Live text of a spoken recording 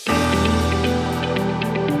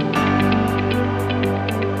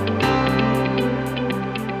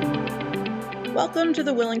Welcome to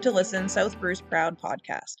the Willing to Listen South Bruce Proud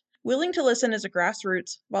podcast. Willing to Listen is a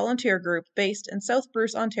grassroots volunteer group based in South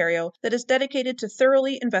Bruce, Ontario that is dedicated to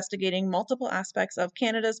thoroughly investigating multiple aspects of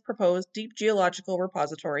Canada's proposed deep geological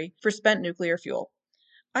repository for spent nuclear fuel.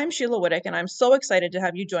 I'm Sheila Whittick, and I'm so excited to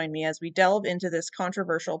have you join me as we delve into this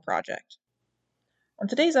controversial project. On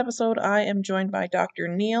today's episode, I am joined by Dr.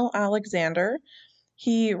 Neil Alexander.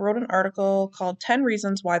 He wrote an article called 10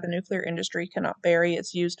 Reasons Why the Nuclear Industry Cannot Bury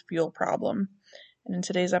Its Used Fuel Problem. And in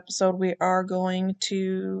today's episode, we are going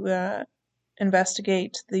to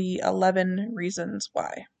investigate the 11 reasons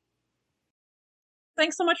why.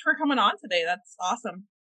 Thanks so much for coming on today. That's awesome.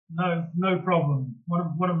 No problem.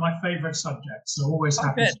 One of my favorite subjects. So always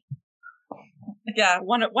happy. Good. Yeah,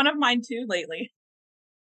 one of mine too lately.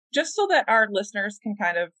 Just so that our listeners can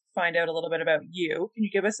kind of find out a little bit about you, can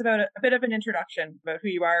you give us a bit of an introduction about who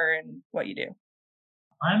you are and what you do?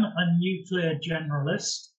 I'm a nuclear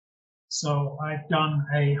generalist. So I've done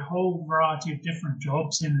a whole variety of different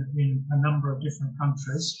jobs in a number of different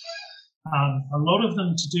countries. A lot of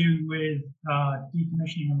them to do with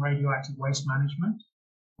decommissioning and radioactive waste management,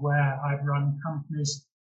 where I've run companies,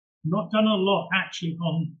 not done a lot actually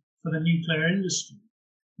for the nuclear industry,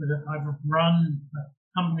 but I've run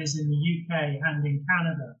companies in the UK and in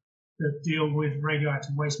Canada that deal with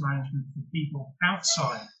radioactive waste management for people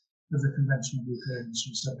outside of the conventional nuclear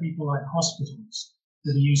industry. So people like hospitals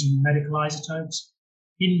that are using medical isotopes,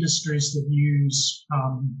 industries that use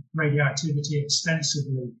radioactivity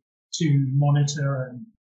extensively to monitor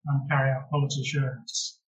and carry out quality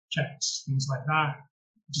assurance checks, things like that.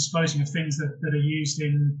 Disposing of things that are used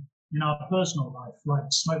in our personal life, like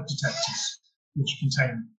smoke detectors, which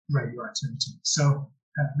contain radioactivity. So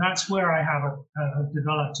that's where I have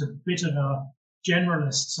developed a bit of a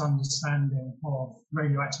generalist's understanding of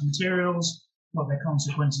radioactive materials, what their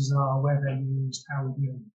consequences are, where they're used, how we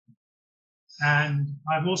deal with them. And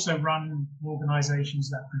I've also run organizations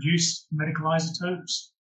that produce medical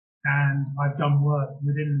isotopes, and I've done work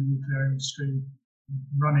within the nuclear industry,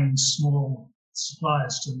 running small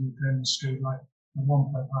suppliers to the nuclear industry. Like at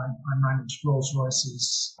one point, I managed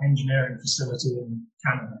Rolls-Royce's engineering facility in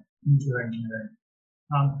Canada, nuclear engineering.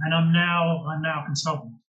 And I'm now a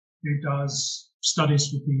consultant who does studies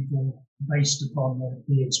for people based upon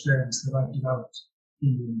the experience that I've developed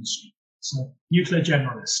in the industry. So nuclear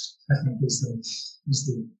generalist, I think, is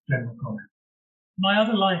the general comment. My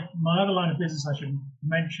other line of business I should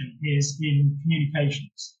mention is in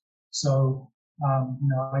communications. So,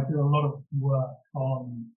 I do a lot of work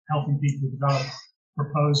on helping people develop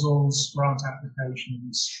proposals, grant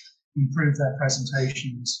applications, improve their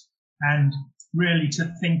presentations, and really to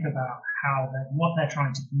think about what they're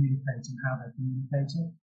trying to communicate and how they're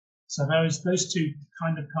communicating. So those two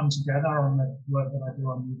kind of come together on the work that I do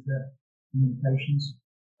on nuclear communications.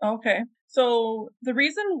 Okay. So the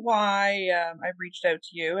reason why I've reached out to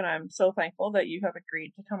you, and I'm so thankful that you have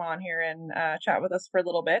agreed to come on here and chat with us for a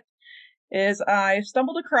little bit, is I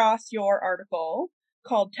stumbled across your article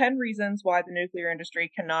called 10 Reasons Why the Nuclear Industry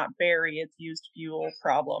Cannot Bury Its Used Fuel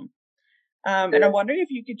Problem. And I'm wondering if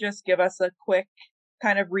you could just give us a quick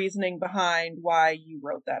kind of reasoning behind why you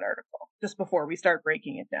wrote that article, just before we start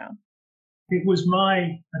breaking it down. It was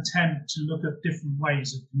my attempt to look at different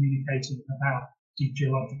ways of communicating about deep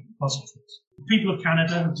geological repositories. The people of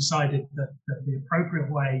Canada have decided that the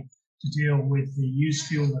appropriate way to deal with the used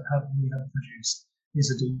fuel that we have produced is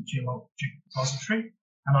a deep geological repository,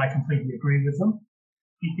 and I completely agree with them.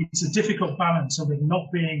 It's a difficult balance of it not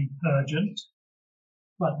being urgent,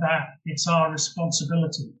 but that it's our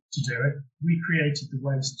responsibility to do it. We created the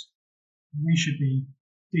waste. We should be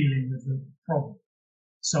dealing with the problem.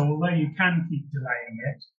 So although you can keep delaying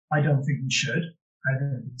it, I don't think we should. I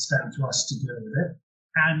think it's down to us to deal with it.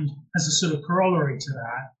 And as a sort of corollary to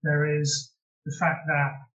that, there is the fact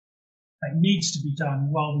that it needs to be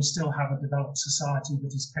done while we still have a developed society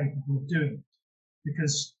that is capable of doing it.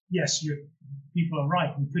 Because yes, people are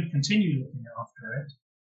right. We could continue looking after it,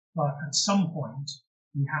 but at some point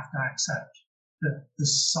we have to accept that the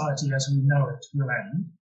society as we know it will end,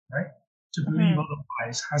 right? To believe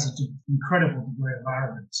otherwise has an incredible degree of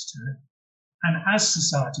arrogance to it. And as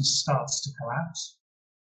society starts to collapse,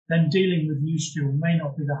 then dealing with used fuel may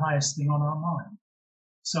not be the highest thing on our mind.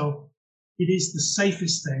 So it is the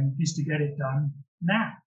safest thing is to get it done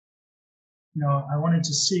now. I wanted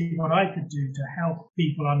to see what I could do to help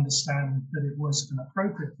people understand that it was an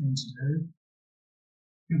appropriate thing to do.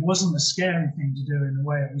 It wasn't a scary thing to do in the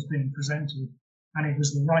way it was being presented, and it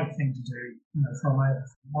was the right thing to do, from a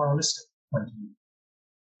moralistic point of view.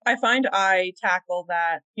 I find I tackle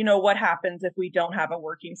that, what happens if we don't have a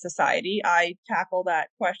working society? I tackle that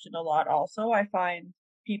question a lot also. I find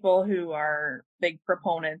people who are big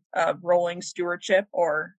proponents of rolling stewardship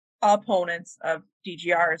or opponents of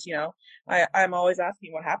DGRs, I'm always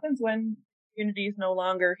asking what happens when community is no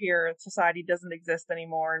longer here, society doesn't exist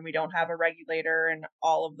anymore, and we don't have a regulator and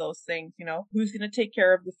all of those things, who's going to take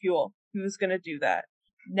care of the fuel? Who's going to do that?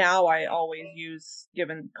 Now I always use,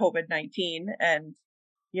 given COVID-19 and,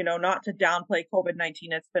 not to downplay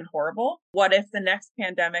COVID-19, it's been horrible. What if the next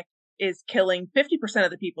pandemic is killing 50%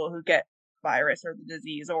 of the people who get virus or the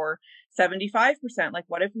disease, or 75%? Like,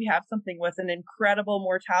 what if we have something with an incredible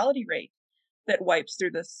mortality rate that wipes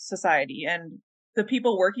through the society? And the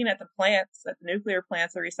people working at the plants, at the nuclear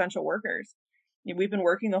plants, are essential workers. We've been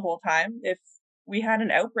working the whole time. If we had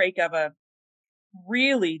an outbreak of a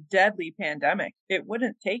really deadly pandemic, it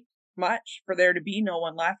wouldn't take much for there to be no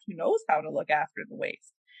one left who knows how to look after the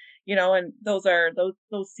waste. And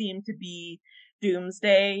those seem to be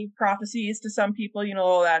doomsday prophecies to some people.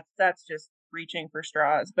 That's just reaching for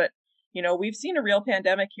straws. But we've seen a real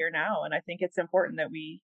pandemic here now, and I think it's important that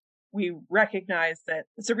we recognize that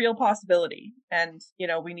it's a real possibility, and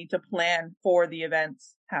we need to plan for the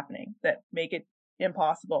events happening that make it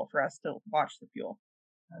impossible for us to watch the fuel.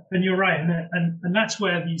 And you're right, and that's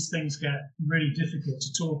where these things get really difficult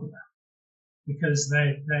to talk about, because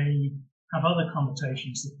they have other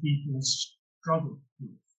connotations that people struggle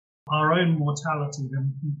with. Our own mortality,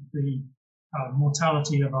 the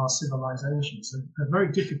mortality of our civilizations, are very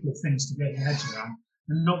difficult things to get your head around,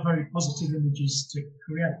 and not very positive images to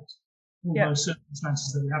create. All those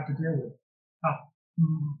circumstances that we have to deal with.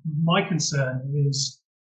 My concern is,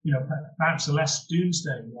 perhaps a less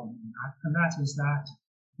doomsday one than that, and that is that,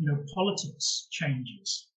 politics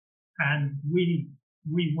changes, and we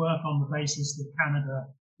work on the basis that Canada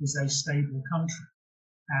is a stable country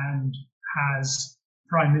and has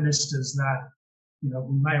prime ministers that,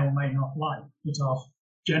 we may or may not like, but are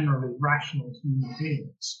generally rational human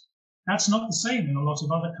beings. That's not the same in a lot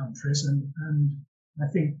of other countries, and I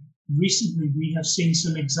think recently we have seen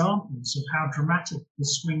some examples of how dramatic the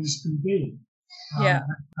swings can be, how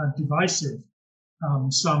divisive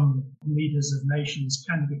some leaders of nations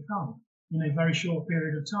can become in a very short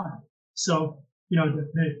period of time. So,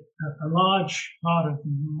 a large part of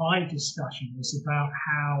my discussion is about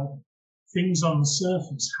how things on the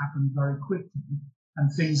surface happen very quickly and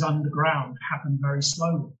things underground happen very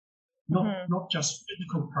slowly. Not just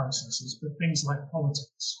physical processes, but things like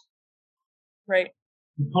politics. Right.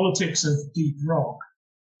 The politics of deep rock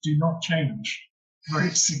do not change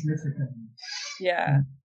very significantly. Yeah.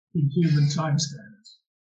 In human timescales.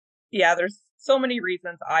 Yeah, there's so many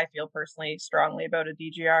reasons I feel personally strongly about a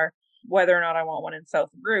DGR. Whether or not I want one in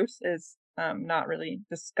south of Bruce is not really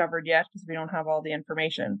discovered yet, because we don't have all the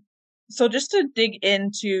information. So just to dig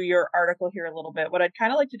into your article here a little bit, what I'd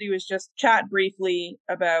kind of like to do is just chat briefly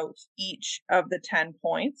about each of the 10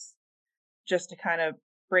 points, just to kind of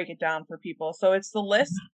break it down for people. So it's the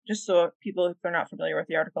list, just so people, if they're not familiar with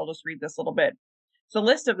the article, I'll just read this a little bit. It's a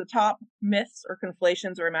list of the top myths or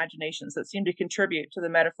conflations or imaginations that seem to contribute to the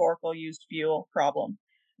metaphorical used fuel problem.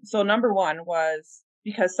 So number one was,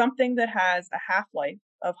 because something that has a half-life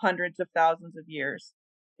of hundreds of thousands of years,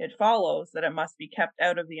 it follows that it must be kept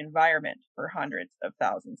out of the environment for hundreds of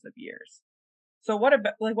thousands of years. So what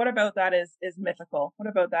about that is mythical? What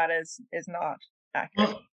about that is not accurate?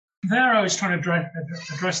 Well, there I was trying to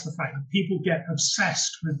address the fact that people get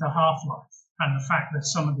obsessed with the half-life and the fact that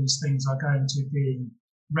some of these things are going to be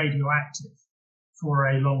radioactive for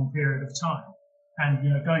a long period of time.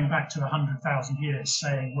 And, going back to 100,000 years,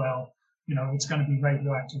 saying, well, it's going to be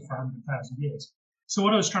radioactive for 100,000 years. So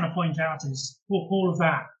what I was trying to point out is all of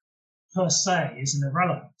that per se is an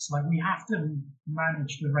irrelevance. Like, we have to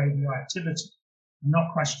manage the radioactivity. I'm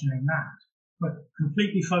not questioning that, but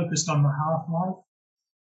completely focused on the half-life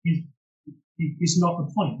is not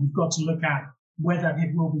the point. You've got to look at whether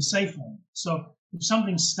it will be safe or not. So if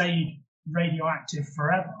something stayed radioactive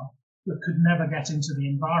forever but could never get into the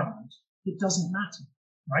environment, it doesn't matter,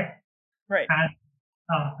 right? Right.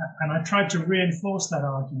 And I tried to reinforce that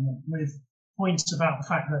argument with points about the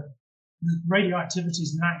fact that radioactivity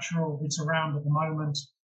is natural, it's around at the moment,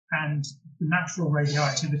 and the natural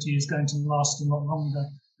radioactivity is going to last a lot longer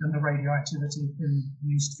than the radioactivity in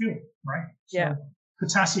used fuel, right? Yeah. So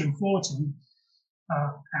potassium-40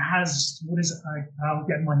 has, what is it? I'll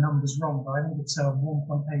get my numbers wrong, but I think it's a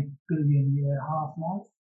 1.8 billion year half-life,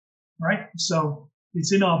 right? So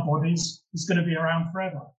it's in our bodies. It's going to be around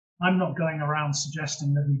forever. I'm not going around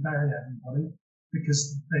suggesting that we bury everybody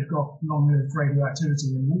because they've got long-lived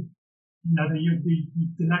radioactivity in them.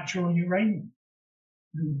 The natural uranium,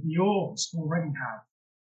 the ores already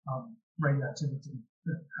have radioactivity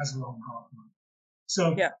that has a long half-life.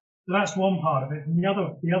 So So that's one part of it. And the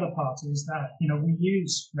other part is that, we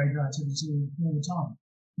use radioactivity all the time.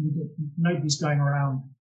 Nobody's going around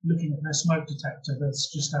looking at their smoke detector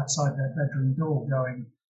that's just outside their bedroom door going,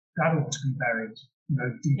 that ought to be buried,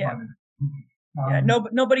 deep Yeah. under.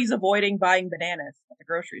 Nobody's avoiding buying bananas at the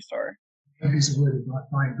grocery store. Nobody's avoiding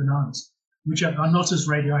buying bananas, which are not as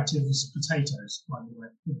radioactive as potatoes, by the way.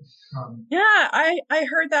 Yeah, I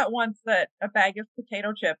heard that once, that a bag of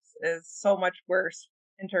potato chips is so much worse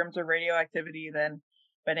in terms of radioactivity than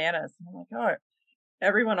bananas. And I'm like, oh,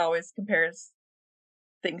 everyone always compares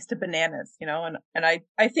things to bananas, and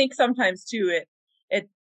I think sometimes too it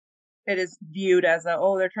is viewed as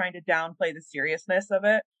they're trying to downplay the seriousness of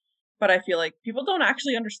it. But I feel like people don't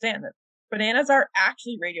actually understand that bananas are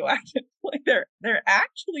actually radioactive. Like they're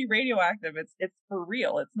actually radioactive. It's for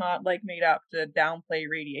real. It's not like made up to downplay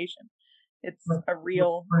radiation. It's a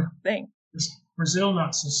real thing. Brazil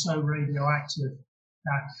nuts are so radioactive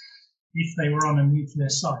that if they were on a nuclear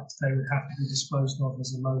site, they would have to be disposed of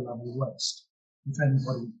as a low-level waste. If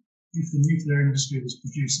the nuclear industry was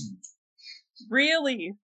producing it.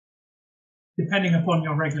 Really? Depending upon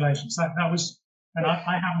your regulations. That was, and I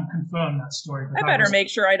haven't confirmed that story. I better make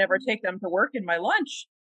sure I never take them to work in my lunch.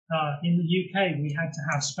 In the UK, we had to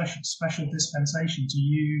have special dispensation to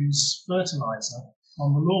use fertilizer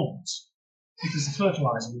on the lawns, because the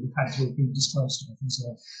fertilizer would have had to have been disposed of as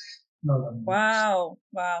a low-level. Wow.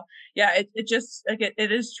 Yeah, it just, like,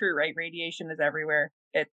 it is true, right? Radiation is everywhere.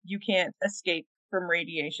 You can't escape from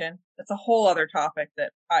radiation. It's a whole other topic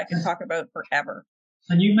that I can talk about forever.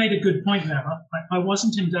 And you made a good point there. I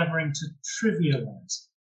wasn't endeavoring to trivialize.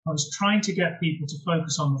 I was trying to get people to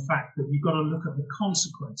focus on the fact that you've got to look at the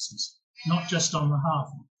consequences, not just on the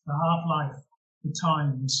half-life, the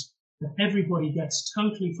times that everybody gets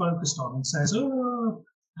totally focused on and says,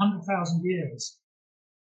 100,000 years.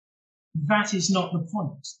 That is not the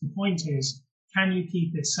point. The point is, can you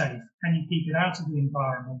keep it safe? Can you keep it out of the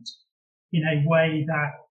environment in a way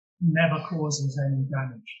that never causes any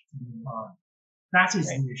damage to the environment? That is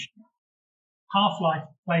the issue. Half-life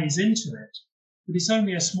plays into it, but it's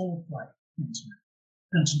only a small play into it.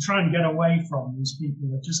 And to try and get away from these people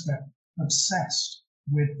that just get obsessed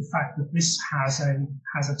with the fact that this has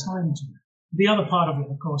a time to it. The other part of it,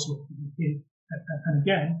 of course, and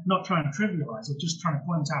again, not trying to trivialize it, just trying to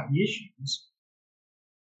point out the issues.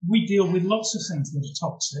 We deal with lots of things that are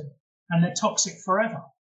toxic, and they're toxic forever.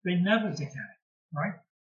 They never decay, right?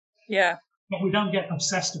 Yeah. But we don't get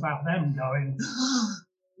obsessed about them going,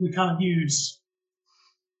 we can't use,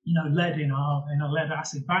 lead in a lead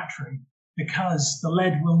acid battery because the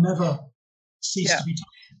lead will never cease to be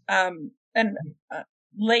toxic.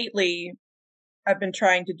 Lately, I've been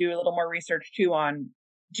trying to do a little more research too on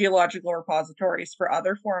geological repositories for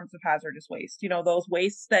other forms of hazardous waste. Those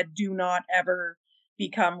wastes that do not ever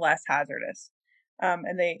become less hazardous.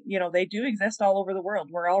 And they do exist all over the world.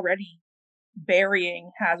 We're already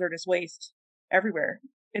burying hazardous waste everywhere.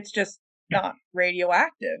 It's just not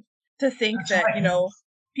radioactive. To think that,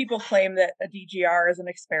 people claim that a DGR is an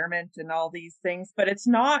experiment and all these things, but it's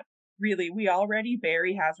not really. We already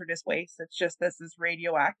bury hazardous waste. It's just this is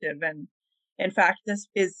radioactive. And in fact, this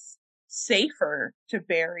is safer to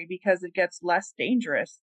bury because it gets less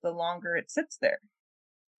dangerous the longer it sits there.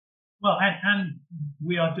 Well, and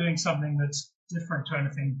we are doing something that's different to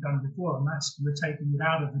anything done before, and that's we're taking it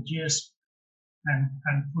out of the geosphere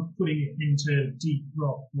and putting it into deep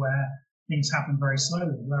rock where things happen very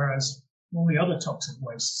slowly, whereas all the other toxic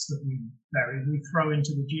wastes that we bury, we throw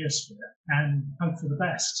into the geosphere and hope for the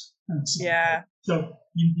best. Yeah. So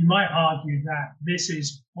you might argue that this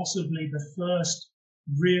is possibly the first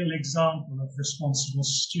real example of responsible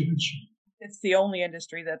stewardship. It's the only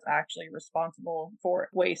industry that's actually responsible for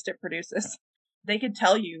waste it produces. They could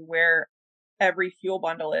tell you where every fuel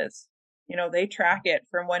bundle is. They track it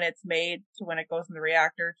from when it's made to when it goes in the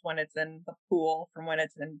reactor to when it's in the pool, from when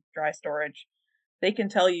it's in dry storage. They can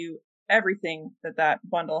tell you everything that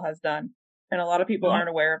bundle has done. And a lot of people aren't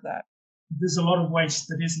aware of that. There's a lot of waste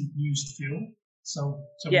that isn't used fuel. So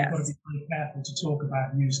yes. We've got to be really careful to talk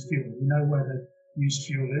about used fuel. We know where the used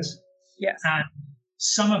fuel is. Yes. And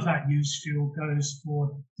some of that used fuel goes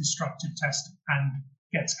for destructive testing and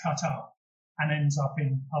gets cut up and ends up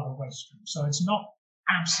in other waste streams. So it's not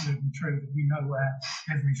absolutely true that we know where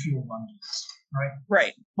every fuel bundle is, right?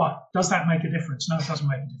 Right. But does that make a difference? No, it doesn't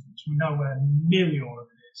make a difference. We know where nearly all of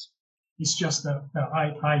it is. It's just that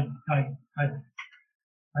I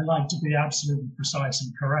like to be absolutely precise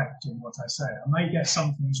and correct in what I say. I may get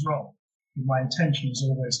some things wrong, but my intention is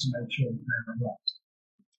always to make sure that they're right.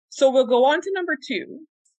 So we'll go on to number 2,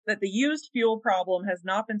 that the used fuel problem has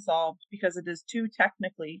not been solved because it is too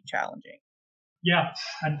technically challenging. Yeah,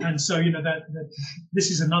 and so that this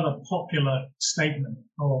is another popular statement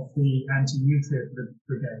of the anti-nuclear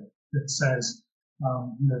brigade that says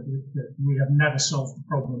that we have never solved the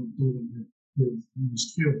problem of dealing with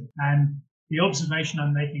used fuel. And the observation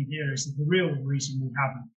I'm making here is that the real reason we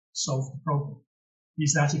haven't solved the problem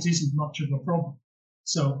is that it isn't much of a problem.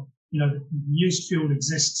 So used fuel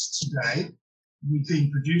exists today. We've been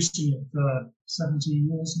producing it for 70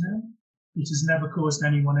 years now. It has never caused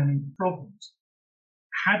anyone any problems.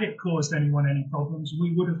 Had it caused anyone any problems,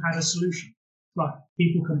 we would have had a solution. But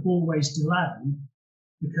people can always delay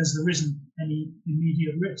because there isn't any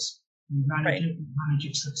immediate risk. We manage it, we manage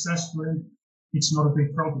it successfully. It's not a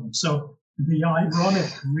big problem. So the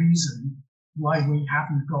ironic reason why we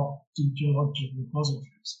haven't got deep geologic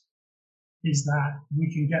repositories is that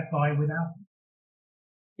we can get by without them.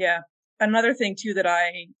 Yeah. Another thing too that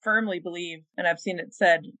I firmly believe, and I've seen it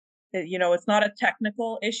said, that, it's not a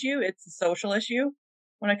technical issue, it's a social issue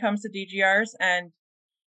when it comes to DGRs. And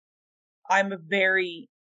I'm a very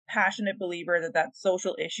passionate believer that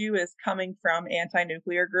social issue is coming from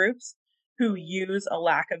anti-nuclear groups who use a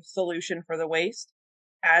lack of solution for the waste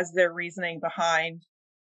as their reasoning behind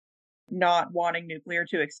not wanting nuclear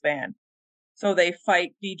to expand. So they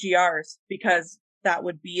fight DGRs because that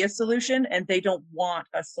would be a solution, and they don't want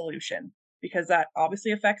a solution because that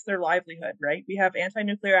obviously affects their livelihood, right? We have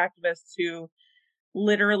anti-nuclear activists who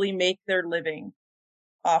literally make their living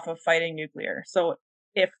off of fighting nuclear. So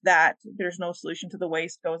if there's no solution to the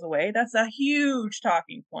waste goes away, that's a huge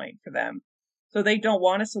talking point for them. So they don't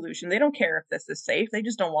want a solution. They don't care if this is safe. They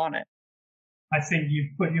just don't want it. I think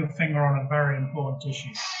you've put your finger on a very important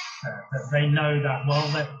issue, that they know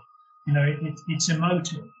that, it's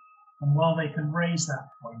emotive. And while they can raise that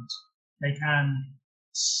point, they can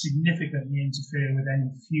significantly interfere with any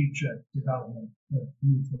future development of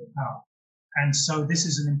nuclear power. And so this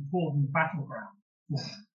is an important battleground for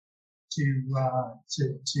them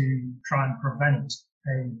to try and prevent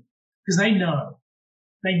because they know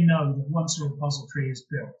that once a repository is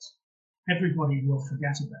built, everybody will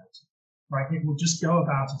forget about it, right? It will just go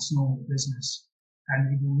about its normal business,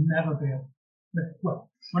 and it will never be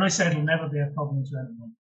when I say it'll never be a problem to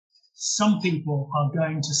anyone, some people are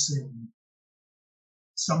going to see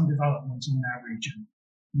some development in their region,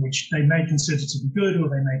 which they may consider to be good or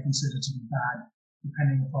they may consider to be bad,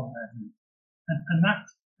 depending upon their view. And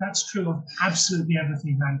that's true of absolutely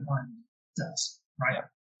everything mankind does, right? Yeah.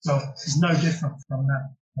 So it's no different from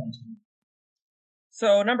that point of view.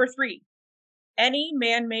 So number 3, any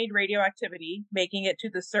man-made radioactivity making it to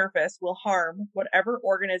the surface will harm whatever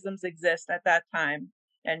organisms exist at that time,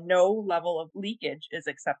 and no level of leakage is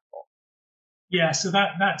acceptable. Yeah, so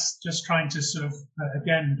that's just trying to sort of,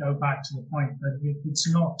 again, go back to the point that it's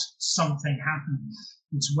not something happening.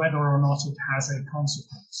 It's whether or not it has a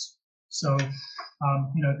consequence. So,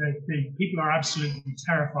 the people are absolutely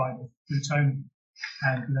terrified of plutonium.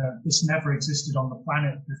 And, this never existed on the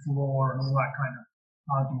planet before and all that kind of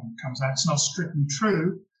argument comes out. It's not strictly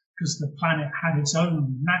true because the planet had its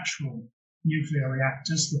own natural nuclear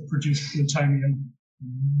reactors that produced plutonium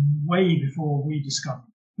way before we discovered.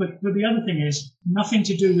 But the other thing is nothing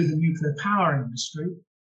to do with the nuclear power industry.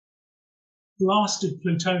 Blasted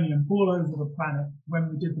plutonium all over the planet when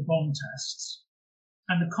we did the bomb tests,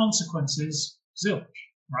 and the consequences zilch,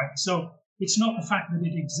 right? So it's not the fact that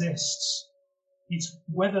it exists; it's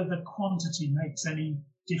whether the quantity makes any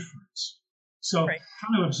difference. So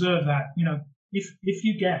trying to observe that, if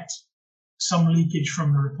you get some leakage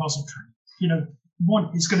from the repository, one,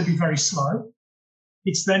 it's going to be very slow.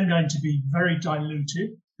 It's then going to be very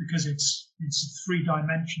diluted because it's a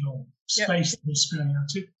 3-dimensional space that it's spilling out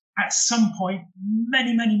to. At some point,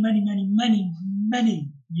 many, many, many, many, many,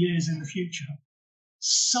 many years in the future,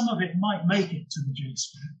 some of it might make it to the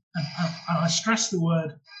geosphere. And I stress the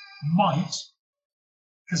word might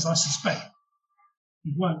because I suspect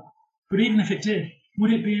it won't. But even if it did,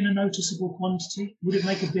 would it be in a noticeable quantity? Would it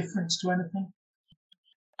make a difference to anything?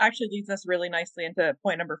 Actually leads us really nicely into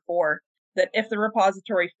point number 4, that if the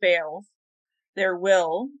repository fails, there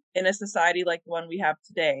will, in a society like the one we have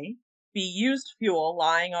today, be used fuel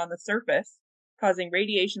lying on the surface, causing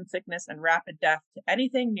radiation sickness and rapid death to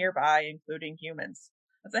anything nearby, including humans.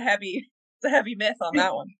 It's a heavy myth on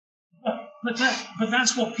that one. But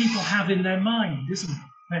that's what people have in their mind, isn't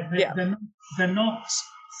it? They're not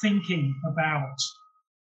thinking about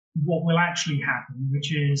what will actually happen,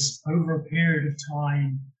 which is over a period of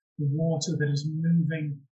time, the water that is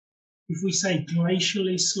moving, if we say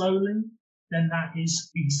glacially slowly, then that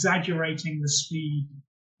is exaggerating the speed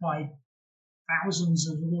by thousands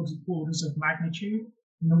of orders of magnitude.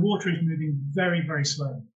 And the water is moving very, very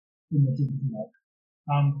slowly in the deep water.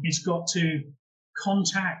 It's got to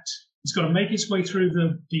contact. It's got to make its way through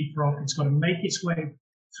the deep rock. It's got to make its way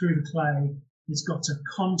through the clay. It's got to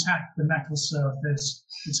contact the metal surface.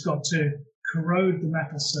 It's got to corrode the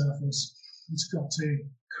metal surface. It's got to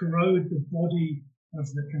corrode the body of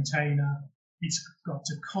the container. It's got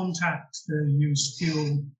to contact the used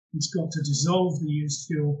fuel. It's got to dissolve the used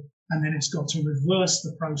fuel. And then it's got to reverse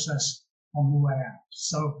the process on the way out.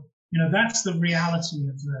 So, that's the reality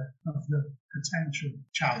of the potential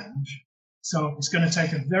challenge. So it's going to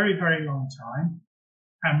take a very, very long time.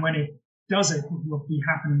 And when it does it will be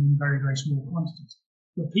happening in very, very small quantities.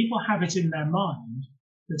 But people have it in their mind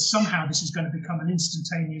that somehow this is going to become an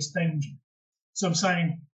instantaneous danger. So I'm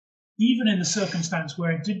saying, even in the circumstance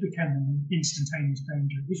where it did become an instantaneous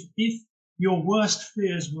danger, if your worst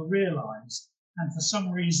fears were realized and for some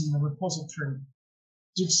reason the repository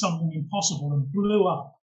did something impossible and blew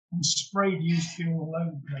up and sprayed used fuel all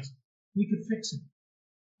over the place, we could fix it.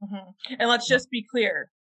 Mm-hmm. And let's just be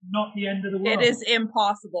clear. Not the end of the world. It is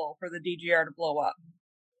impossible for the DGR to blow up.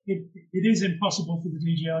 It is impossible for the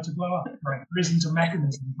DGR to blow up, right? There isn't a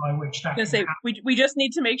mechanism by which that can happen. We just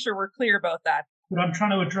need to make sure we're clear about that. But I'm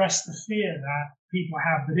trying to address the fear that people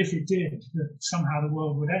have that if it did, that somehow the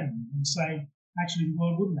world would end, and say, actually, the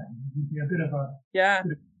world wouldn't end. It would be a bit of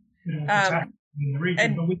a attack in the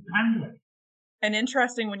region, but we can handle it. And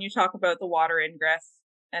interesting when you talk about the water ingress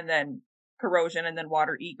and then corrosion and then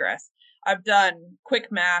water egress. I've done quick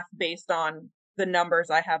math based on the numbers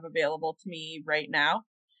I have available to me right now.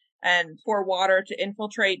 And for water to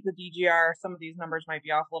infiltrate the DGR, some of these numbers might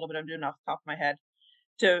be off a little bit. I'm doing it off the top of my head.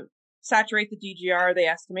 To saturate the DGR, they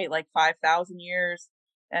estimate like 5,000 years.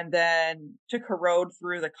 And then to corrode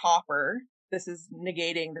through the copper, this is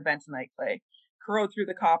negating the bentonite clay. Corrode through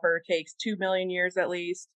the copper takes 2 million years at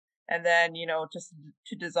least. And then, just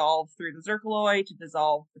to dissolve through the zircaloy, to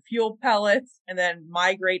dissolve the fuel pellets, and then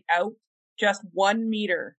migrate out just 1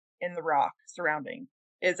 meter in the rock surrounding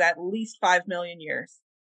is at least 5 million years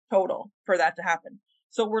total for that to happen.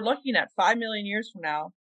 So we're looking at 5 million years from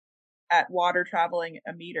now at water traveling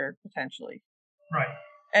a meter potentially. Right.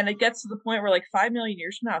 And it gets to the point where 5 million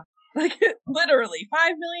years from now, literally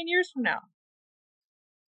 5 million years from now.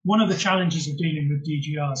 One of the challenges of dealing with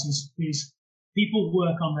DGRs is people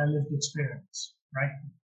work on their lived experience, right?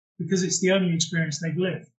 Because it's the only experience they've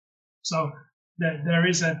lived. So there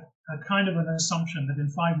is a kind of an assumption that in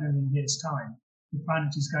 5 million years' time, the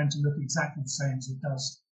planet is going to look exactly the same as it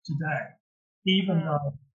does today, even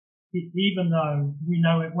though we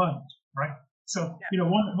know it won't, right? So,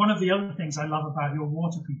 one of the other things I love about your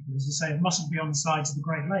water people is to say it mustn't be on the sides of the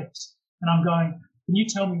Great Lakes. And I'm going, can you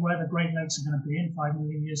tell me where the Great Lakes are going to be in 5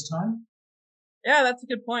 million years' time? Yeah, that's a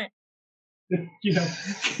good point.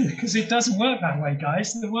 Because it doesn't work that way,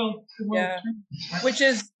 guys. The world changes,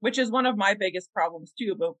 right? Which is one of my biggest problems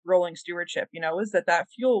too about rolling stewardship, is that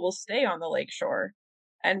fuel will stay on the lakeshore,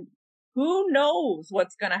 and who knows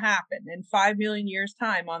what's going to happen in 5 million years'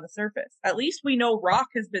 time on the surface. At least we know rock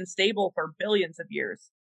has been stable for billions of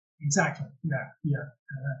years. Exactly. Yeah.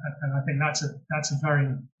 And I think that's a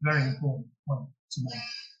very, very important point to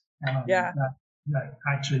make. That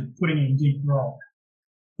actually putting in deep rock.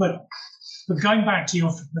 But going back to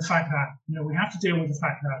the fact that, we have to deal with the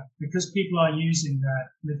fact that because people are using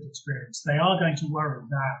their lived experience, they are going to worry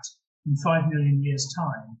that in 5 million years'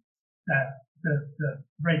 time, that the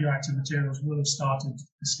radioactive materials will have started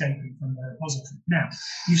escaping from the repository. Now,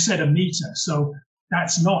 you said a meter, so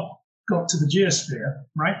that's not got to the geosphere,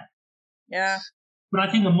 right? Yeah. But I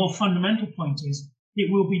think the more fundamental point is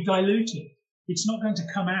it will be diluted. It's not going to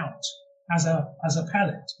come out as a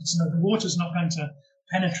pellet. The water's not going to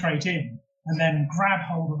penetrate in and then grab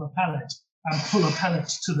hold of a pellet and pull a pellet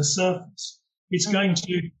to the surface. It's going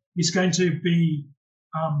to be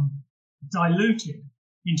diluted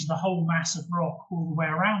into the whole mass of rock all the way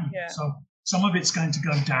around it. Yeah. So some of it's going to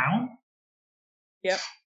go down. Yep.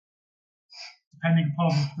 Depending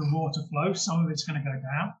upon the water flow, some of it's going to go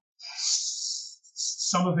down.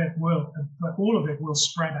 Some of it will, but all of it will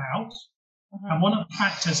spread out. Mm-hmm. And one of the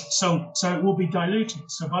factors, so it will be diluted.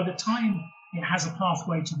 So by the time it has a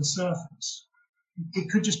pathway to the surface, it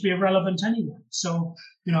could just be irrelevant anyway. So,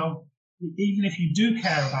 even if you do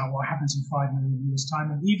care about what happens in 5 million years'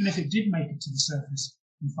 time, and even if it did make it to the surface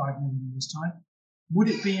in 5 million years' time, would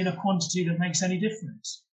it be in a quantity that makes any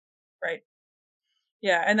difference? Right.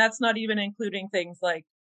 Yeah, and that's not even including things like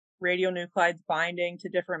radionuclides binding to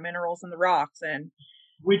different minerals in the rocks and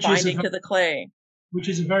binding to the clay. Which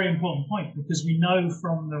is a very important point, because we know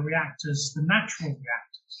from the reactors, the natural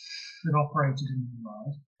reactors that operated in the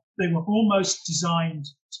world, they were almost designed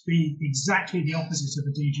to be exactly the opposite of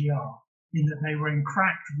a DGR, in that they were in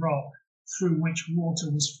cracked rock through which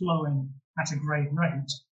water was flowing at a great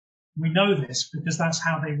rate. We know this because that's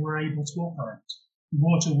how they were able to operate. The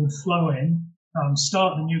water would flow in,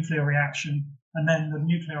 start the nuclear reaction, and then the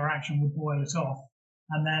nuclear reaction would boil it off.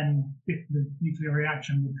 And then the nuclear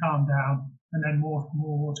reaction would calm down, and then more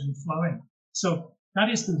water would flow in. So that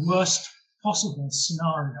is the worst possible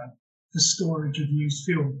scenario for storage of used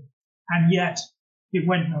fuel. And yet it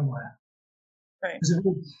went nowhere. Right.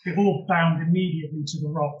 Because it all bound immediately to the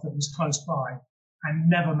rock that was close by and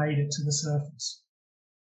never made it to the surface.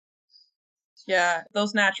 Yeah,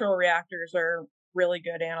 those natural reactors are really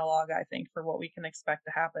good analog, I think, for what we can expect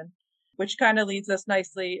to happen. Which kind of leads us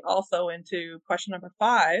nicely also into question number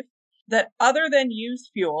 5, that other than used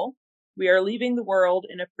fuel, we are leaving the world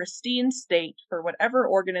in a pristine state for whatever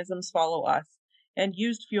organisms follow us, and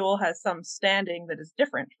used fuel has some standing that is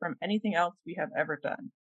different from anything else we have ever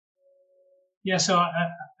done. Yeah, so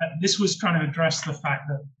this was trying to address the fact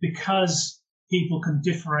that because people can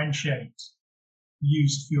differentiate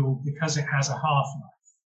used fuel because it has a half-life,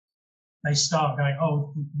 they start going,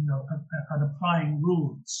 and applying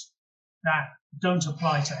rules that don't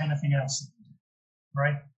apply to anything else that we do,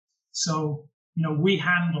 right? So, we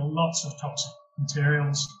handle lots of toxic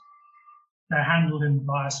materials. They're handled in the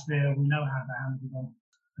biosphere. We know how to handle them.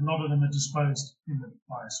 A lot of them are disposed in the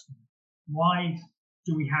biosphere. Why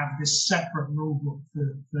do we have this separate rule book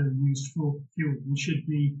for used fuel? We should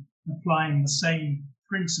be applying the same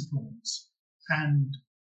principles and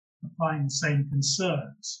applying the same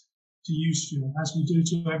concerns to used fuel as we do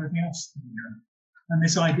to everything else that we have. And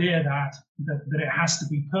this idea that it has to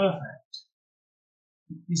be perfect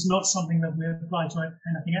is not something that we apply to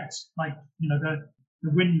anything else. Like, the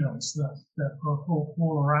windmills that are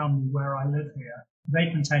all around me where I live here, they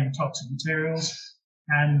contain toxic materials.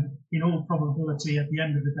 And in all probability, at the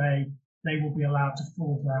end of the day, they will be allowed to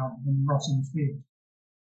fall down and rot in the field.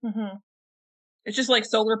 Mm-hmm. It's just like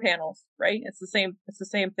solar panels, right? It's the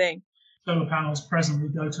same thing. Solar panels presently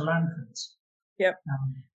go to landfills. Yep.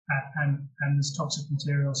 And there's toxic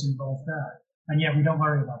materials involved there. And yet we don't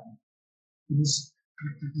worry about them. It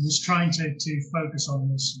is trying to focus on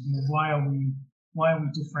this. Why are we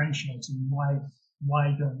differentiating?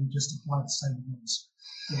 Why don't we just apply the same rules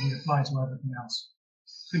that we apply to everything else?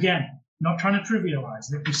 Again, not trying to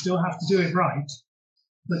trivialize it. We still have to do it right,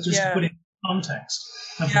 but just to put it in context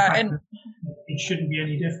of the fact that it shouldn't be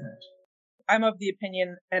any different. I'm of the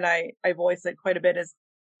opinion, and I voice it quite a bit, is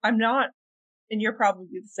I'm not, and you're probably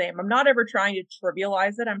the same, I'm not ever trying to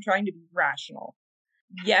trivialize it. I'm trying to be rational.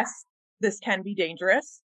 Yes, this can be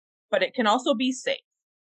dangerous, but it can also be safe,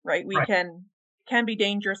 right? We can be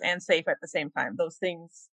dangerous and safe at the same time. Those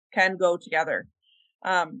things can go together,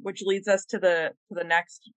 which leads us to the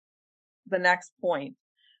next point.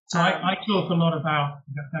 So I talk a lot about,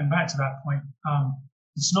 going back to that point,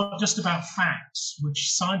 it's not just about facts,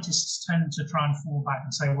 which scientists tend to try and fall back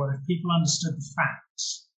and say, well, if people understood the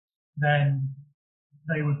facts, then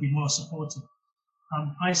they would be more supportive.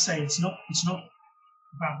 I say it's not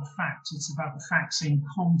about the facts, it's about the facts in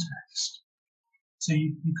context. So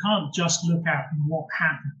you can't just look at what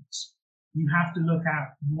happens. You have to look at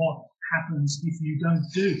what happens if you don't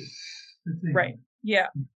do the thing. Right. Yeah.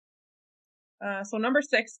 So number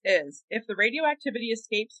 6 is, if the radioactivity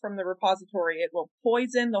escapes from the repository, it will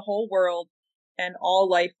poison the whole world and all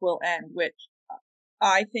life will end, which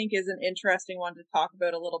I think is an interesting one to talk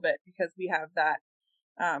about a little bit, because we have that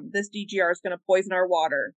this DGR is going to poison our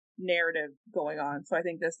water narrative going on. So I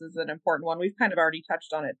think this is an important one. We've kind of already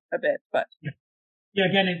touched on it a bit, but yeah,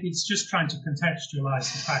 again, it's just trying to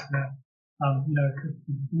contextualize the fact that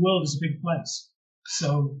the world is a big place.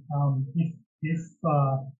 So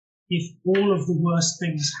if all of the worst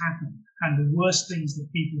things happen, and the worst things that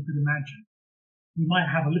people could imagine, we might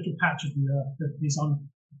have a little patch of the earth that is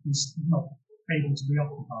not able to be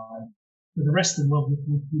occupied, but the rest of the world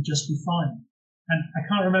would just be fine. And I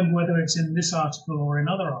can't remember whether it's in this article or in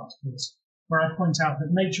other articles where I point out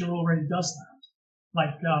that nature already does that.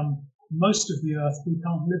 Like most of the earth we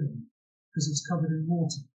can't live in because it's covered in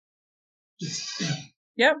water.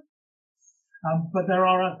 Yep. But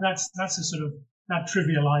that's a sort of, that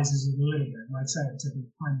trivializes it a little bit. And I'd say it to be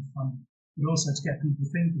kind of funny, but also to get people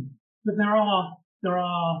thinking. But there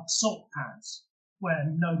are salt pads where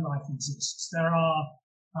no life exists. There are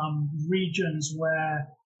regions where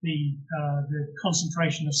the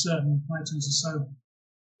concentration of certain items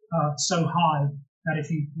are so high that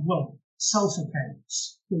sulfur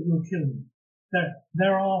caves that will kill you.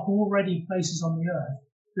 There are already places on the earth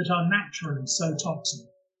that are naturally so toxic,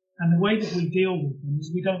 and the way that we deal with them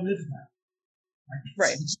is we don't live there.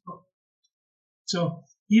 Right. So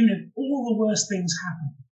even if all the worst things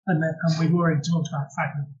happen, and we've already talked about the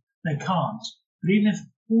fact that they can't. But even if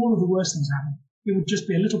all of the worst things happen, it would just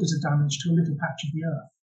be a little bit of damage to a little patch of the earth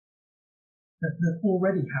that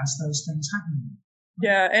already has those things happening.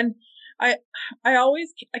 Yeah, and I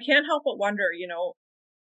can't help but wonder,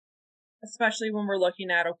 especially when we're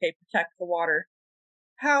looking at, okay, protect the water.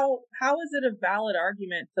 How is it a valid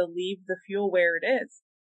argument to leave the fuel where it is?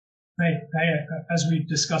 They, as we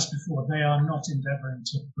discussed before, they are not endeavouring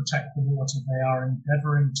to protect the water. They are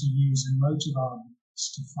endeavouring to use emotive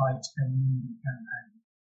arguments to fight a union campaign.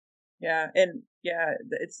 Yeah,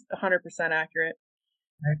 it's 100% accurate.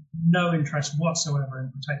 They have no interest whatsoever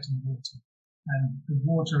in protecting water. And the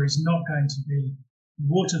water is not going to be, the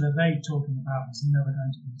water that they're talking about is never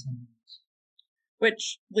going to be 10 years.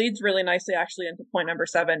 Which leads really nicely actually into point number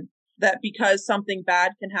 7, that because something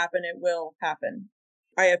bad can happen, it will happen.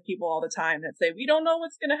 I have people all the time that say, we don't know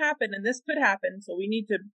what's going to happen and this could happen, so we need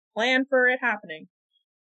to plan for it happening.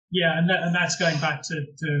 Yeah, and that's going back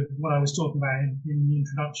to what I was talking about in the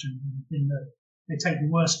introduction, in that they take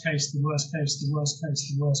the worst case, the worst case, the worst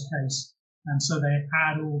case, the worst case, and so they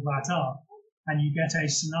add all that up, and you get a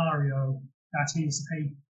scenario that is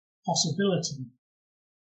a possibility.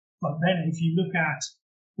 But then if you look at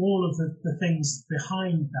all of the things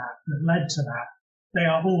behind that led to that, they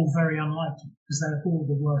are all very unlikely because they're all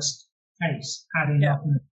the worst case, adding up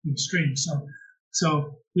in the extreme.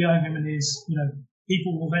 So the argument is,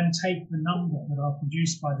 people will then take the number that are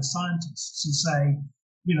produced by the scientists and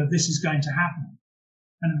say, this is going to happen.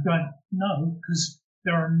 And I'm going, no, because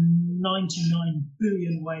there are 99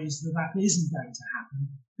 billion ways that isn't going to happen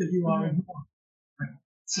that you are ignoring. Right?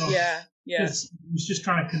 So it's just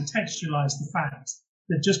trying to contextualize the fact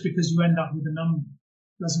that just because you end up with a number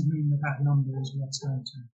doesn't mean that number is what's going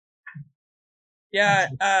to. Yeah.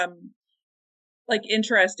 Like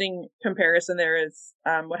interesting comparison there is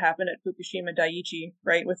what happened at Fukushima Daiichi,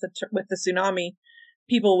 right? With the tsunami,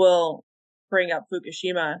 people will bring up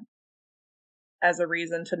Fukushima as a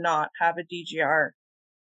reason to not have a DGR.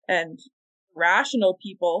 And rational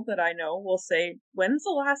people that I know will say, when's the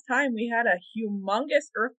last time we had a humongous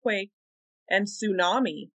earthquake and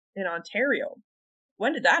tsunami in Ontario?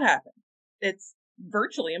 When did that happen? It's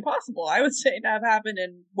virtually impossible, I would say, to have happened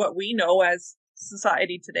in what we know as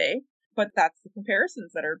society today. But that's the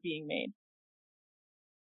comparisons that are being made.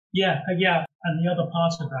 Yeah. And the other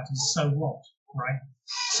part of that is so what, right?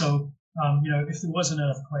 So, if there was an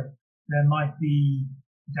earthquake, there might be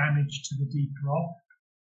damage to the deep rock,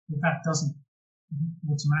 but that doesn't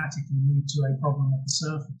automatically lead to a problem at the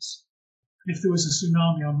surface. If there was a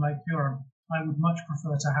tsunami on Lake Huron, I would much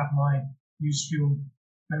prefer to have my used fuel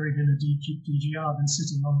buried in a DGR than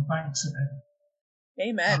sitting on the banks of it.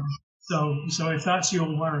 Amen. So if that's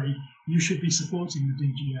your worry, you should be supporting the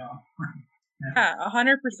DGR. Yeah,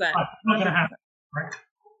 100%. Not going to happen, right?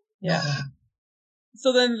 Yeah.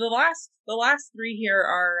 So then the last 3 here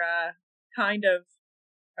are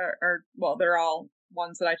they're all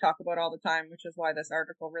ones that I talk about all the time, which is why this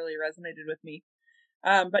article really resonated with me.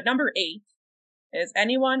 But number 8 is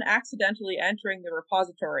anyone accidentally entering the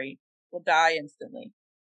repository will die instantly.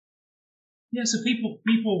 Yeah, so people,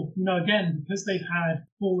 again, because they've had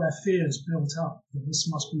all their fears built up that this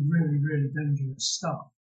must be really, really dangerous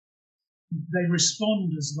stuff, they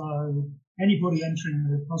respond as though anybody entering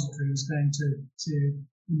the repository is going to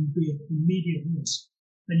be at immediate risk.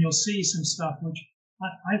 Then you'll see some stuff which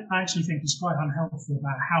I actually think is quite unhelpful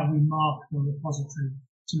about how we mark the repository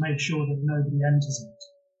to make sure that nobody enters it.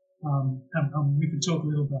 And we could talk a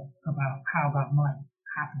little bit about how that might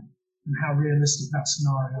happen and how realistic that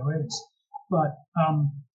scenario is. But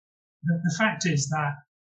the fact is that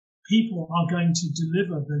people are going to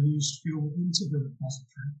deliver the used fuel into the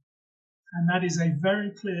repository. And that is a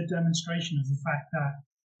very clear demonstration of the fact that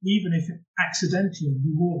even if accidentally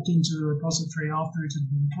you walked into the repository after it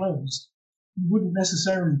had been closed, you wouldn't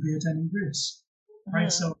necessarily be at any risk,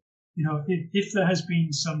 right? So, if there has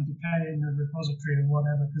been some decay in the repository or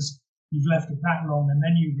whatever, because you've left it that long and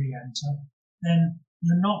then you re-enter, then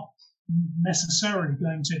you're not necessarily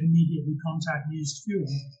going to immediately contact used fuel.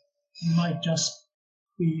 You might just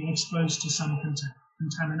be exposed to some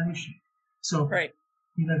contamination. So, right.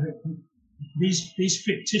 These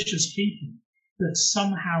fictitious people that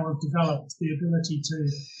somehow have developed the ability to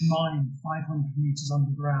mine 500 meters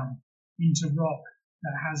underground into rock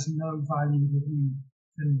that has no value that we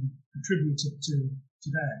can attribute it to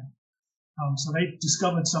today. So they've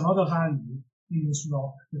discovered some other value in this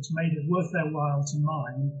rock that's made it worth their while to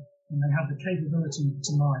mine, and they have the capability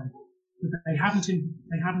to mine, but they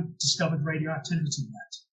haven't discovered radioactivity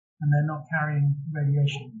yet, and they're not carrying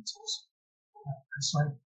radiation meters. It's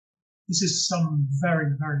like, this is some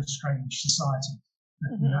very, very strange society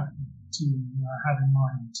that we have to have in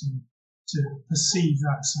mind to perceive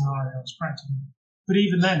that scenario as practical. But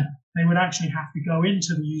even then, they would actually have to go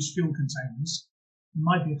into the used fuel containers. There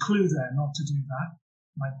might be a clue there not to do that,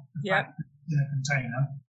 like the fact that it's in a container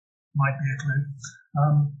might be a clue.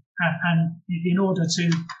 And in order to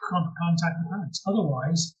contact the pallets.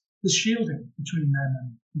 Otherwise, there's shielding between them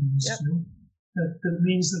and the used fuel that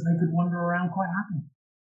means that they could wander around quite happily.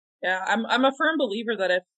 Yeah, I'm a firm believer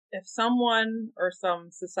that if someone or some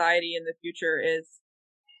society in the future is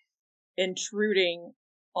intruding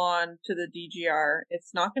onto the DGR,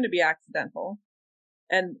 it's not going to be accidental.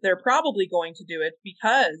 And they're probably going to do it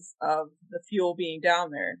because of the fuel being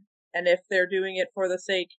down there. And if they're doing it for the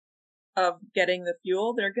sake of getting the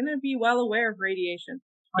fuel, they're going to be well aware of radiation.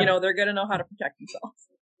 You know, they're going to know how to protect themselves.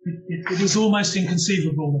 It is almost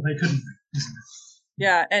inconceivable that they couldn't be, isn't it?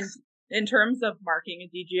 Yeah, and in terms of marking a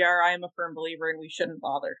DGR, I am a firm believer and we shouldn't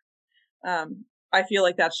bother. I feel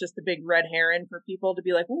like that's just a big red herring for people to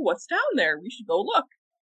be like, "Ooh, what's down there? We should go look."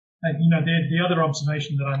 The other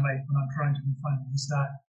observation that I make when I'm trying to be funny is that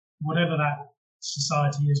whatever that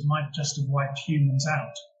society is might just have wiped humans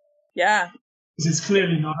out. Yeah. Because it's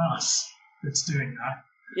clearly not us that's doing that.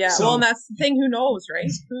 Yeah, so, well, and that's the thing, who knows, right?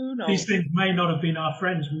 Who knows? These things may not have been our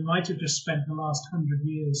friends. We might have just spent the last 100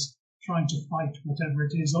 years trying to fight whatever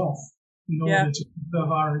it is off in order to preserve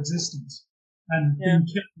our existence. And been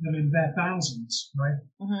killing them in their thousands, right?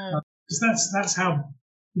 Because that's how,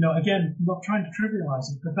 again, I'm not trying to trivialize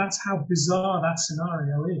it, but that's how bizarre that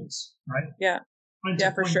scenario is, right? Yeah.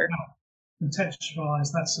 For sure.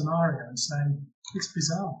 Contextualize that scenario and say, it's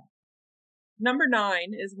bizarre. Number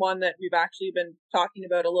 9 is one that we've actually been talking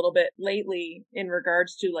about a little bit lately in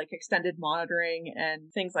regards to like extended monitoring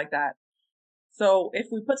and things like that. So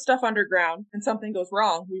if we put stuff underground and something goes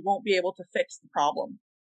wrong, we won't be able to fix the problem.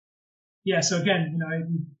 Yeah, so again,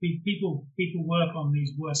 people work on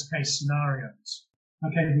these worst case scenarios.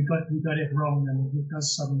 Okay, we got it wrong, and it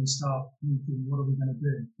does suddenly start thinking, what are we going to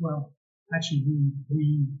do? Well, actually,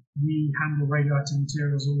 we handle radioactive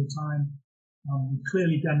materials all the time. We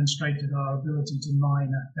clearly demonstrated our ability to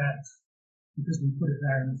mine at depth because we put it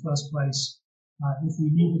there in the first place. If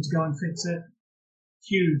we needed to go and fix it,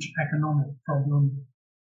 huge economic problem,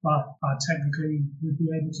 but technically we'd be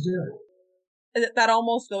able to do it. That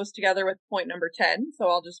almost goes together with point number 10, so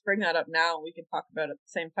I'll just bring that up now and we can talk about it at the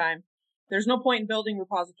same time. There's no point in building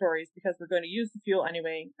repositories because we're going to use the fuel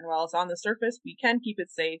anyway, and while it's on the surface, we can keep it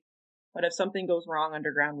safe, but if something goes wrong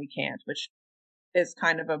underground, we can't, which is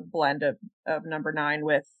kind of a blend of number 9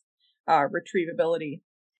 with retrievability.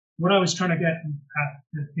 What I was trying to get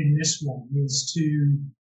at in this one is to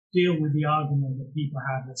deal with the argument that people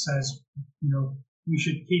have that says, we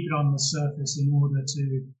should keep it on the surface in order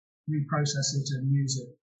to reprocess it and use it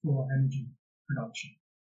for energy production.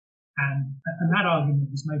 And that argument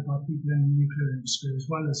is made by people in the nuclear industry as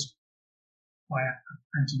well as by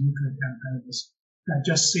anti-nuclear campaigners that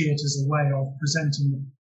just see it as a way of preventing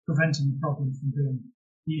the problem from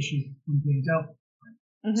being dealt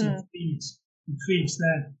with. So it feeds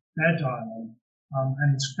their dialogue,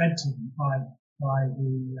 and it's fed to them by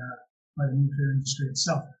the nuclear industry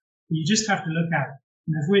itself. But you just have to look at,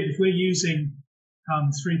 if we're using 3%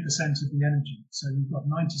 of the energy, so you've got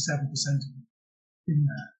 97% of it in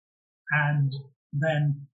there, and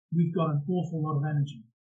then we've got an awful lot of energy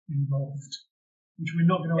involved, which we're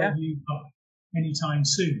not going to use up anytime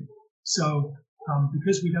soon. So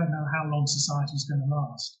because we don't know how long society is going to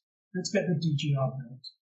last, let's get the DGR built.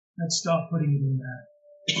 Let's start putting it in there.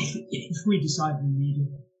 If we decide we need it,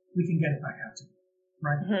 we can get it back out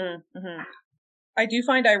again, right? I do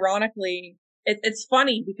find, ironically, it's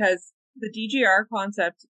funny because the DGR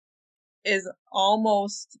concept is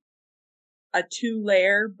almost a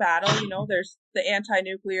 2-layer battle. There's the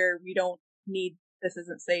anti-nuclear, we don't need, this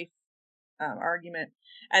isn't safe argument.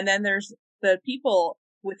 And then there's the people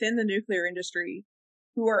within the nuclear industry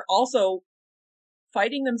who are also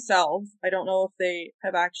fighting themselves. I don't know if they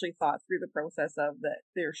have actually thought through the process of that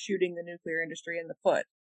they're shooting the nuclear industry in the foot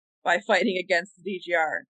by fighting against the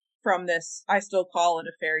DGR. From this, I still call it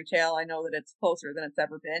a fairy tale. I know that it's closer than it's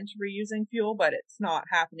ever been to reusing fuel, but it's not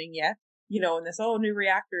happening yet. And this, new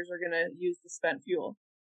reactors are going to use the spent fuel,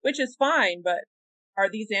 which is fine, but are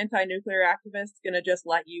these anti-nuclear activists going to just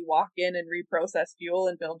let you walk in and reprocess fuel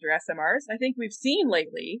and build your SMRs? I think we've seen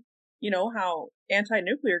lately, how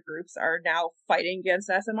anti-nuclear groups are now fighting against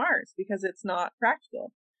SMRs because it's not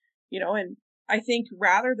practical, and I think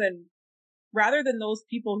rather than those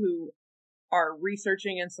people who are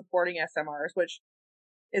researching and supporting SMRs, which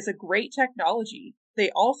is a great technology,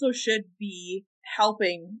 they also should be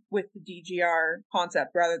helping with the DGR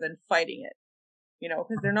concept rather than fighting it,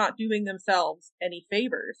 because they're not doing themselves any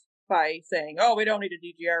favors by saying, oh, we don't need a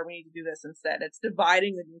DGR, we need to do this instead. It's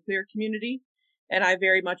dividing the nuclear community. And I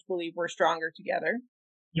very much believe we're stronger together.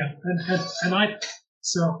 Yeah.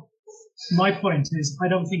 So my point is, I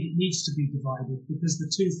don't think it needs to be divided because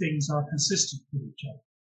the two things are consistent with each other,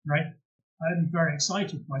 right? I'm very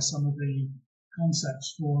excited by some of the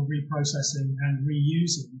concepts for reprocessing and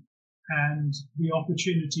reusing and the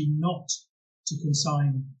opportunity not to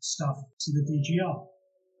consign stuff to the DGR.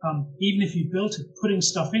 Even if you built it, putting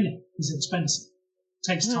stuff in it is expensive.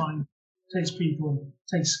 Takes time, takes people,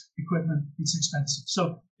 takes equipment, it's expensive.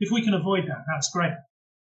 So if we can avoid that, that's great.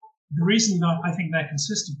 The reason that I think they're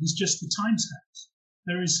consistent is just the timescales.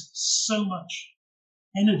 There is so much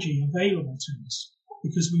energy available to us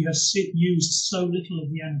because we have used so little of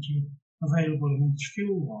the energy available in each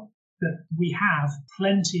fuel rod that we have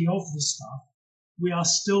plenty of the stuff. We are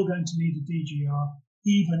still going to need a DGR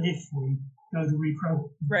even if we go the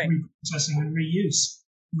reprocessing and reuse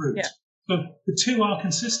route. Yeah. So the two are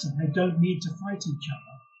consistent. They don't need to fight each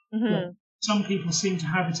other. But some people seem to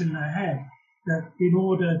have it in their head that in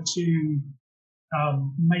order to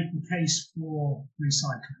make the case for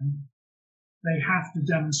recycling, they have to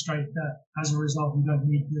demonstrate that as a result we don't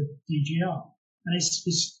need the DGR. And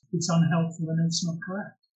it's unhelpful and it's not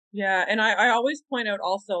correct. Yeah, and I always point out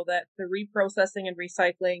also that the reprocessing and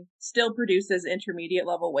recycling still produces intermediate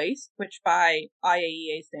level waste, which by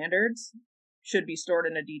IAEA standards should be stored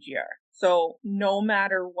in a DGR. So no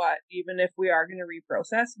matter what, even if we are going to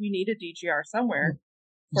reprocess, we need a DGR somewhere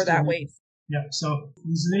for that waste. Yeah, so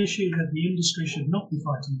there's an issue that the industry should not be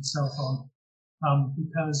fighting itself on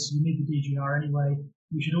because you need the DGR anyway.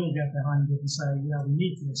 We should all get behind it and say, yeah, we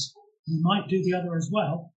need this. We might do the other as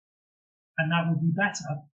well, and that would be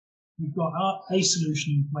better. We've got a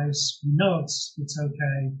solution in place. We know it's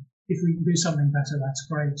okay. If we can do something better, that's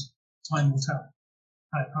great. Time will tell.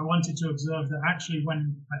 I wanted to observe that actually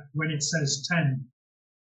when it says 10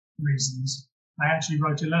 reasons, I actually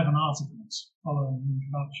wrote 11 articles following the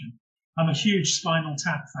introduction. I'm a huge Spinal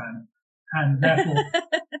Tap fan, and therefore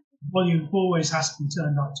volume always has to be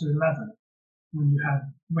turned up to 11 when you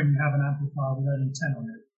have an amplifier with only 10 on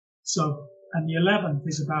it. So, and the 11th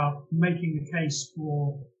is about making the case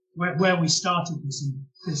for where we started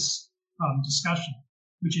this discussion,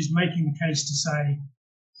 which is making the case to say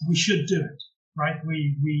we should do it, right?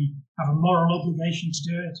 We have a moral obligation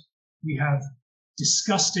to do it. We have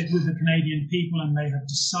discussed it with the Canadian people and they have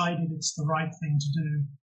decided it's the right thing to do.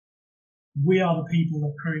 We are the people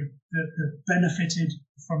that benefited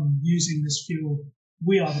from using this fuel.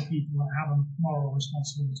 We are the people that have a moral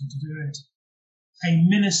responsibility to do it. A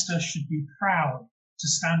minister should be proud to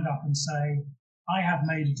stand up and say, I have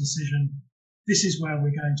made a decision. This is where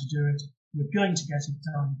we're going to do it. We're going to get it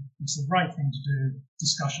done. It's the right thing to do.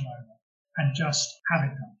 Discussion over. And just have it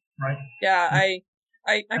done, right? Yeah,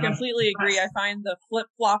 I completely agree. I find the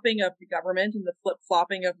flip-flopping of the government and the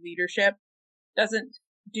flip-flopping of leadership doesn't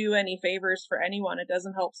do any favors for anyone. It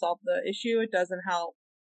doesn't help solve the issue. It doesn't help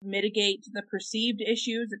mitigate the perceived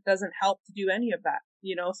issues. It doesn't help to do any of that.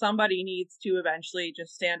 You know, somebody needs to eventually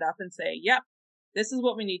just stand up and say, yep, this is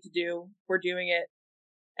what we need to do. We're doing it.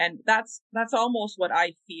 And that's almost what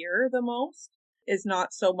I fear the most, is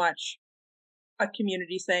not so much a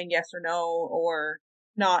community saying yes or no, or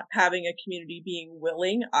not having a community being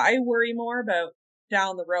willing. I worry more about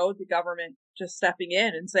down the road, the government just stepping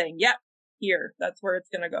in and saying, yep, here, that's where it's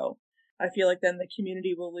going to go. I feel like then the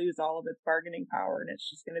community will lose all of its bargaining power and it's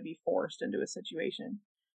just going to be forced into a situation.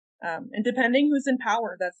 And depending who's in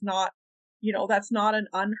power, that's not an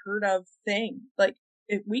unheard of thing. Like,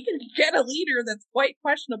 if we can get a leader that's quite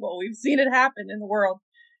questionable, we've seen it happen in the world,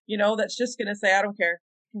 that's just going to say, I don't care,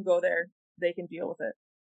 you can go there, they can deal with it.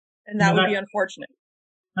 And that would be unfortunate.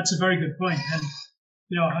 That's a very good point. And,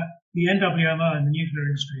 the NWMO and the nuclear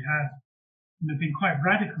industry have been quite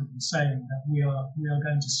radical in saying that we are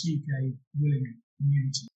going to seek a willing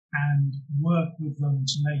community and work with them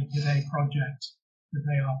to make it a project that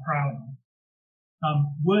they are proud of.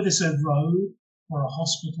 Were this a road or a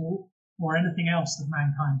hospital or anything else that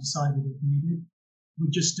mankind decided it needed,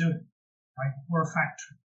 we'd just do it, right? Or a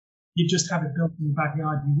factory. You'd just have it built in your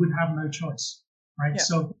backyard. You would have no choice, right? Yeah.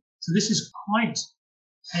 So this is quite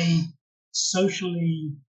a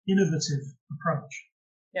socially innovative approach.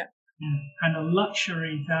 Yeah. And a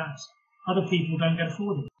luxury that other people don't get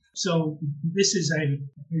afforded. So this is a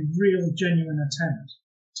real genuine attempt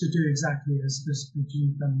to do exactly as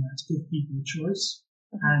you've done, to give people a choice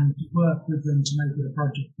and work with them to make it a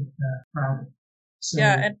project that they're proud of. So,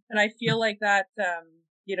 yeah, and I feel like that,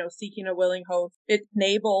 seeking a willing host, it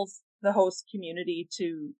enables the host community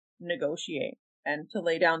to negotiate and to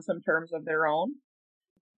lay down some terms of their own.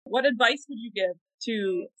 What advice would you give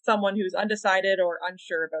to someone who's undecided or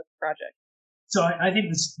unsure about the project? So I think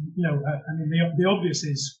this, the obvious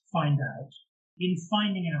is find out. In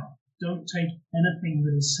finding out, don't take anything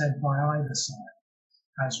that is said by either side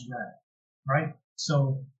as read, right?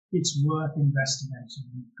 So it's worth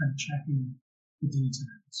investigating and checking the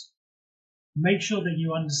details. Make sure that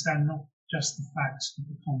you understand not just the facts, but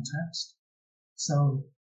the context. So,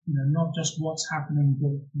 not just what's happening,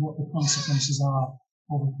 but what the consequences are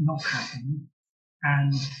of it not happening.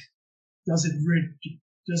 And does it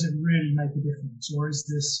really make a difference? Or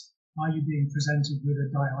are you being presented with a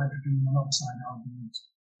dihydrogen monoxide argument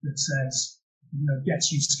that says,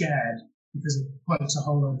 gets you scared because it quotes a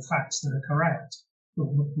whole load of facts that are correct? But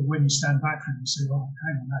when you stand back from it, you say, well,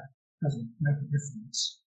 hang on, that doesn't make a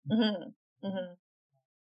difference. Mm-hmm. Mm-hmm.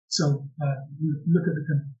 So look at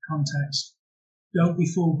the context. Don't be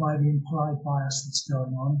fooled by the implied bias that's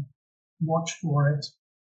going on. Watch for it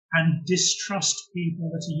and distrust people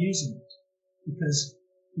that are using it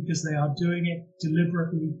because they are doing it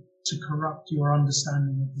deliberately to corrupt your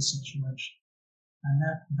understanding of the situation. And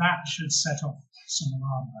that should set off some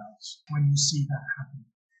alarm bells when you see that happen.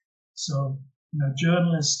 So,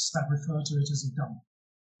 journalists that refer to it as a dump,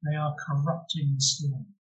 they are corrupting the story.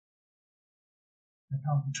 They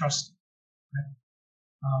can't be trusted, right?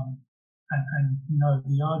 And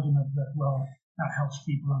the argument that, well, that helps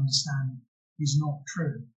people understand is not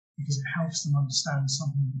true because it helps them understand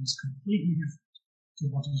something that is completely different to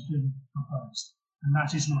what has been proposed. And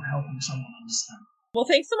that is not helping someone understand. Well,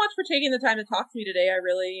 thanks so much for taking the time to talk to me today. I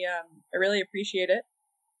really appreciate it.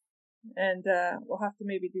 And we'll have to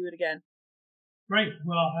maybe do it again. Great.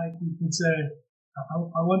 Well, I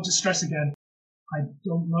want to stress again, I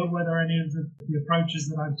don't know whether any of the approaches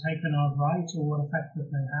that I've taken are right or what effect that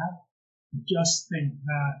they have. I just think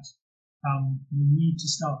that we need to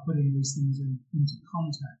start putting these things into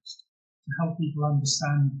context to help people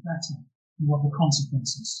understand better what the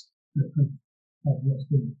consequences of what's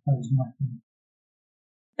being proposed might be.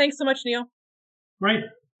 Thanks so much, Neil. Great.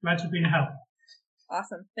 Glad to be of help.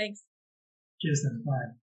 Awesome. Thanks. Cheers then.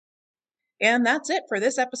 Bye. And that's it for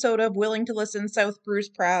this episode of Willing to Listen South Bruce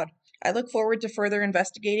Proud. I look forward to further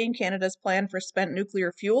investigating Canada's plan for spent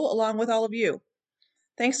nuclear fuel along with all of you.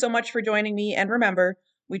 Thanks so much for joining me, and remember,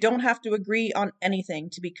 we don't have to agree on anything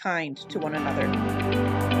to be kind to one another.